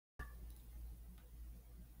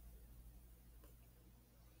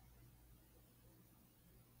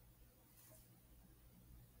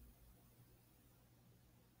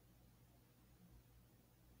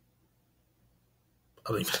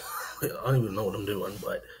I don't even, I don't even know what I'm doing,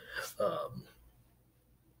 but um,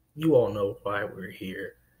 you all know why we're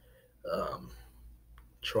here. Um,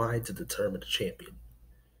 trying to determine the champion.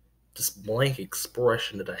 This blank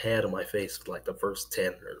expression that I had on my face for like the first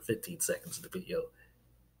 10 or 15 seconds of the video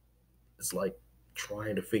is like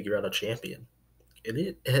trying to figure out a champion. And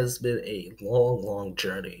it has been a long, long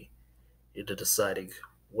journey into deciding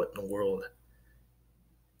what in the world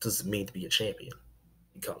does it mean to be a champion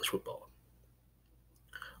in college football.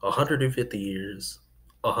 150 years,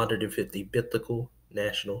 150 mythical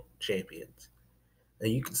national champions.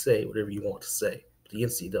 And you can say whatever you want to say, but the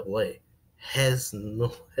NCAA has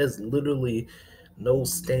literally no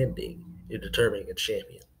standing in determining a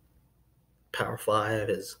champion. Power Five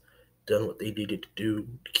has done what they needed to do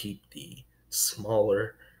to keep the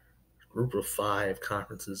smaller group of five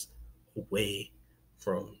conferences away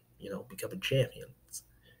from becoming champions.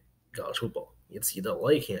 College football,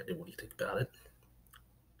 NCAA can't do anything about it.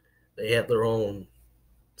 They have their own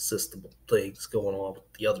system of things going on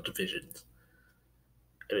with the other divisions,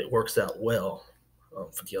 and it works out well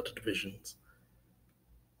for the other divisions.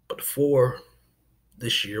 But four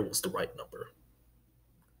this year was the right number.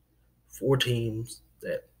 Four teams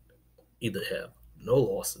that either have no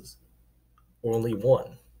losses or only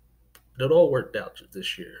one. And it all worked out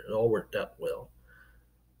this year. It all worked out well.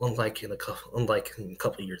 Unlike in a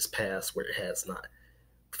couple of years past where it has not.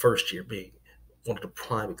 The first year being one of the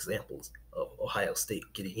prime examples of Ohio State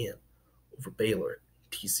getting in over Baylor,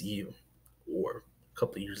 TCU, or a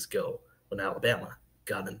couple of years ago when Alabama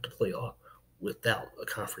got into the playoff without a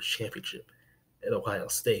conference championship, and Ohio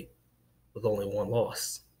State with only one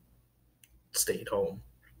loss stayed home.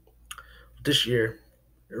 This year,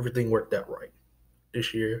 everything worked out right.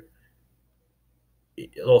 This year,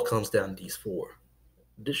 it all comes down to these four.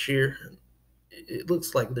 This year, it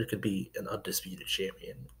looks like there could be an undisputed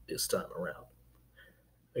champion this time around.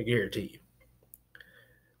 I guarantee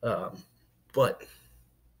you. But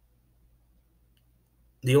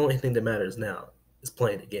the only thing that matters now is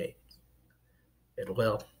playing the game. And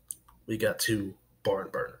well, we got two barn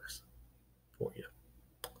burners for you.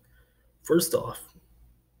 First off,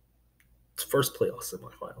 it's first playoff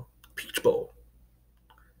semifinal, Peach Bowl,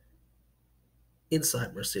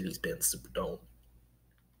 inside Mercedes-Benz Superdome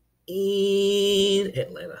in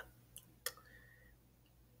Atlanta,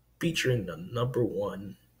 featuring the number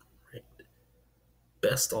one ranked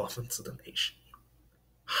best offense in the nation,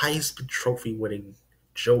 Heisman Trophy winning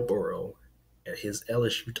Joe Burrow and his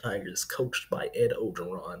LSU Tigers, coached by Ed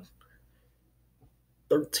Ogeron,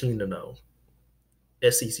 13-0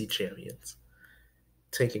 SEC champions,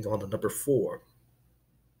 taking on the number four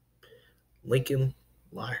Lincoln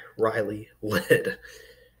Riley led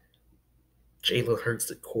Jalen Hurts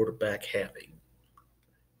at quarterback, having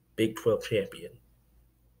Big 12 champion,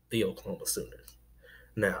 the Oklahoma Sooners.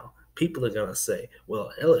 Now, people are going to say,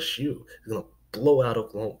 well, LSU is going to blow out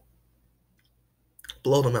Oklahoma,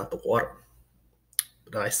 blow them out the water.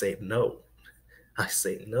 But I say no. I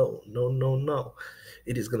say no, no, no, no.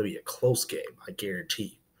 It is going to be a close game, I guarantee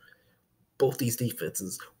you. Both these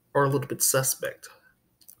defenses are a little bit suspect.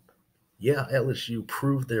 Yeah, LSU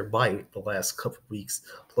proved their might the last couple of weeks,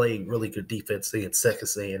 playing really good defense against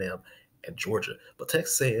Texas A&M and Georgia. But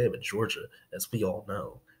Texas A&M and Georgia, as we all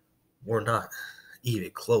know, were not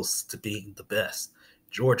even close to being the best.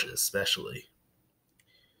 Georgia, especially.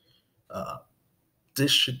 Uh,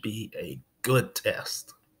 this should be a good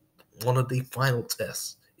test, one of the final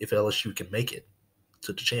tests, if LSU can make it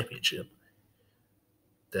to the championship,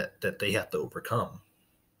 that they have to overcome.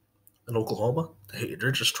 In Oklahoma,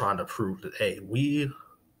 they're just trying to prove that, hey, we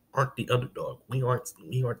aren't the underdog. We aren't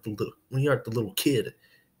the little kid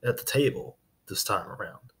at the table this time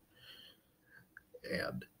around.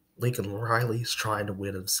 And Lincoln Riley's trying to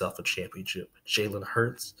win himself a championship. Jalen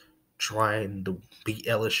Hurts trying to beat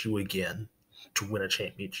LSU again to win a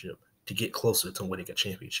championship, to get closer to winning a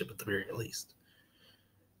championship at the very least.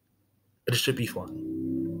 It should be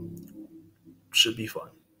fun. Should be fun.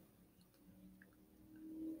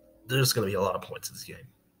 There's going to be a lot of points in this game.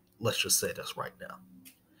 Let's just say this right now.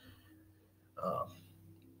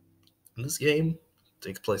 This game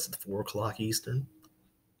takes place at 4 o'clock Eastern,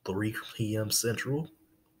 3 p.m. Central,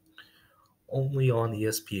 only on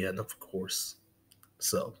ESPN, of course.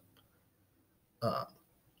 So,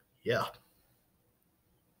 yeah,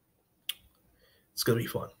 it's going to be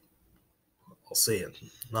fun. I'll say it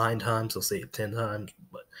 9 times, I'll say it 10 times,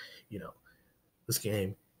 but, this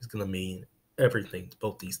game is going to mean everything to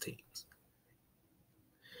both these teams.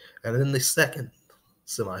 And then the second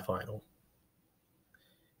semifinal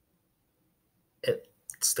at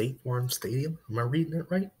State Farm Stadium, am I reading it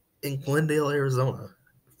right? In Glendale, Arizona,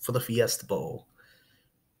 for the Fiesta Bowl.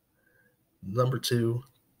 Number 2,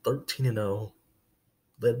 13-0,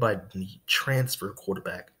 led by the transfer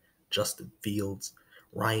quarterback Justin Fields,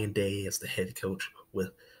 Ryan Day as the head coach,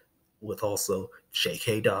 with also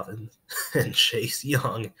J.K. Dobbins and Chase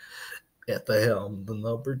Young at the helm. The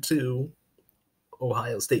number 2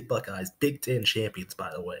 Ohio State Buckeyes, Big Ten champions,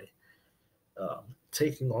 by the way,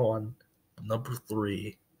 taking on number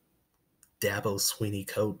 3 Dabo Swinney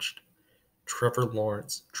coached Trevor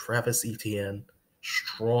Lawrence, Travis Etienne,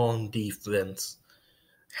 strong defense,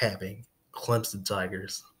 having Clemson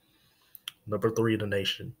Tigers, number 3 in the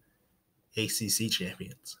nation, ACC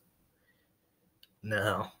champions.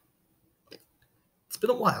 Now, it's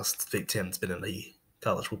been a while since the Big Ten's been in the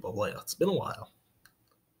college football playoffs. It's been a while.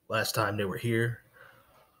 Last time they were here,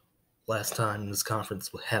 last time this conference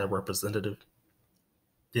had a representative,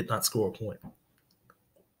 did not score a point.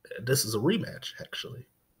 This is a rematch, actually.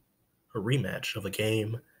 A rematch of a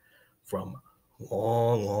game from a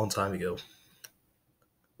long, long time ago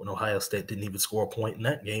when Ohio State didn't even score a point in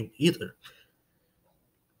that game either.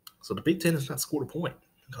 So the Big Ten has not scored a point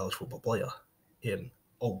in college football playoff in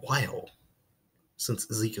a while since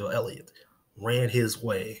Ezekiel Elliott ran his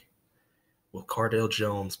way with Cardale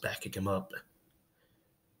Jones backing him up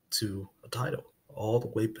to a title all the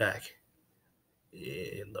way back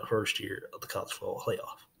in the first year of the college football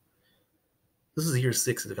playoff. This is year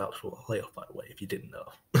 6 of the college football playoff, by the way, if you didn't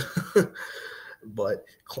know. But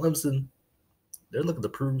Clemson, they're looking to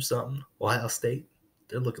prove something. Ohio State,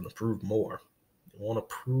 they're looking to prove more. They want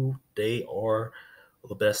to prove they are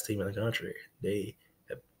the best team in the country. They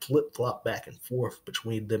have flip-flopped back and forth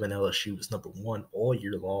between them and LSU as number 1 all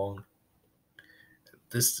year long.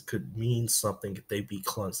 This could mean something if they beat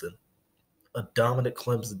Clemson. A dominant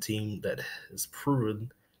Clemson team that has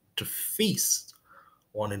proven to feast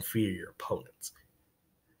on inferior opponents.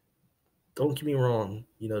 Don't get me wrong,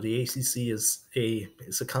 the ACC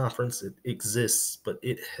is a conference. It exists, but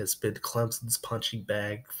it has been Clemson's punching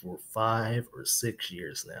bag for 5 or 6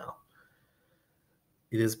 years now.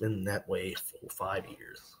 It has been that way for 5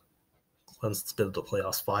 years. Clemson's been to the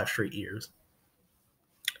playoffs 5 straight years.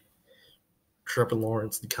 Trevor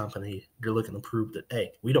Lawrence, the company, they're looking to prove that,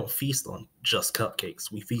 hey, we don't feast on just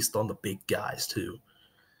cupcakes. We feast on the big guys too.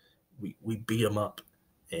 We beat them up,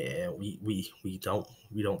 and we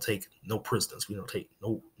don't take no prisoners. We don't take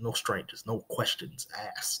no strangers, no questions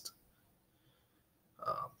asked.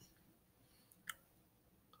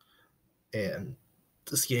 And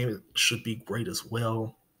this game should be great as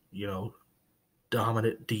well.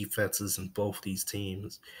 Dominant defenses in both these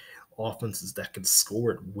teams, offenses that can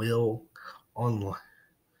score at will, unlike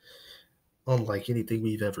anything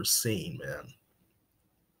we've ever seen, man.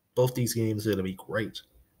 Both these games are going to be great,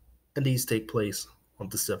 and these take place on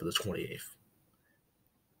December the 28th.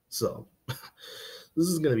 So, this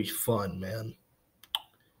is going to be fun, man.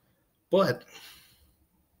 But,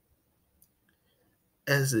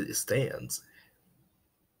 as it stands,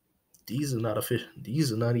 these are not official.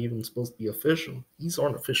 These are not even supposed to be official. These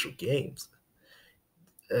aren't official games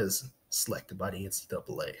as selected by the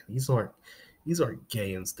NCAA. These aren't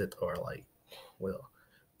games that are like, well,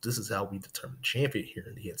 this is how we determine champion here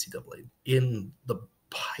in the NCAA in the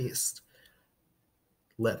highest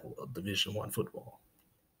level of Division I football,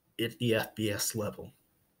 at the FBS level.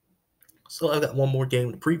 So I've got one more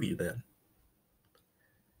game to preview then.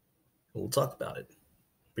 We'll talk about it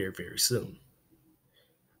very, very soon.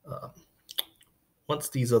 Once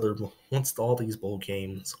all these bowl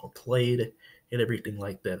games are played and everything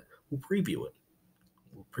like that, we'll preview it.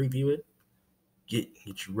 Get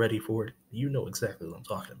you ready for it. You know exactly what I'm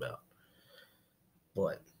talking about.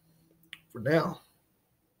 But for now,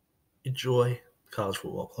 enjoy the college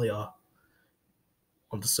football playoff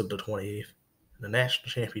on December 28th and the national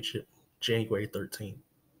championship January 13th.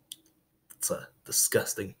 It's a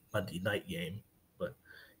disgusting Monday night game, but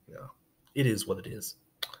it is what it is.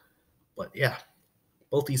 But yeah,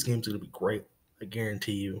 both these games are going to be great. I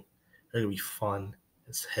guarantee you, they're going to be fun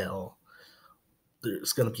as hell.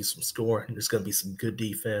 There's going to be some scoring. There's going to be some good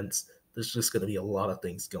defense. There's just going to be a lot of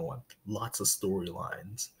things going. Lots of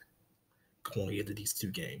storylines going into these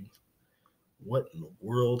two games. What in the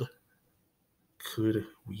world could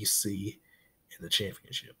we see in the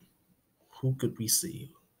championship? Who could we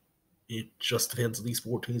see? It just depends on these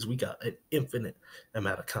 4 teams. We got an infinite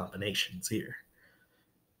amount of combinations here.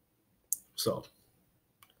 So,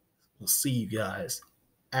 we'll see you guys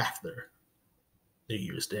after New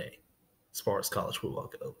Year's Day as far as college football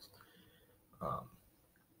goes.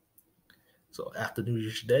 So after New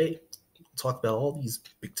Year's Day, we'll talk about all these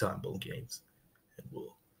big-time bowl games, and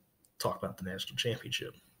we'll talk about the national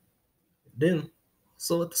championship. Then,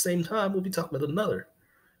 so at the same time, we'll be talking about another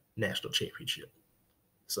national championship.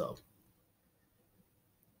 So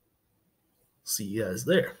See you guys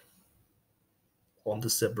there on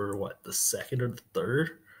December what, the 2nd or the 3rd?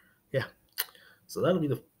 Yeah. So that'll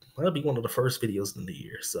be one of the first videos in the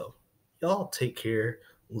year. So y'all take care.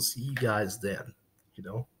 We'll see you guys then. You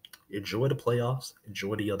know, enjoy the playoffs,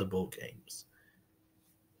 enjoy the other bowl games.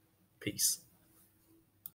 Peace.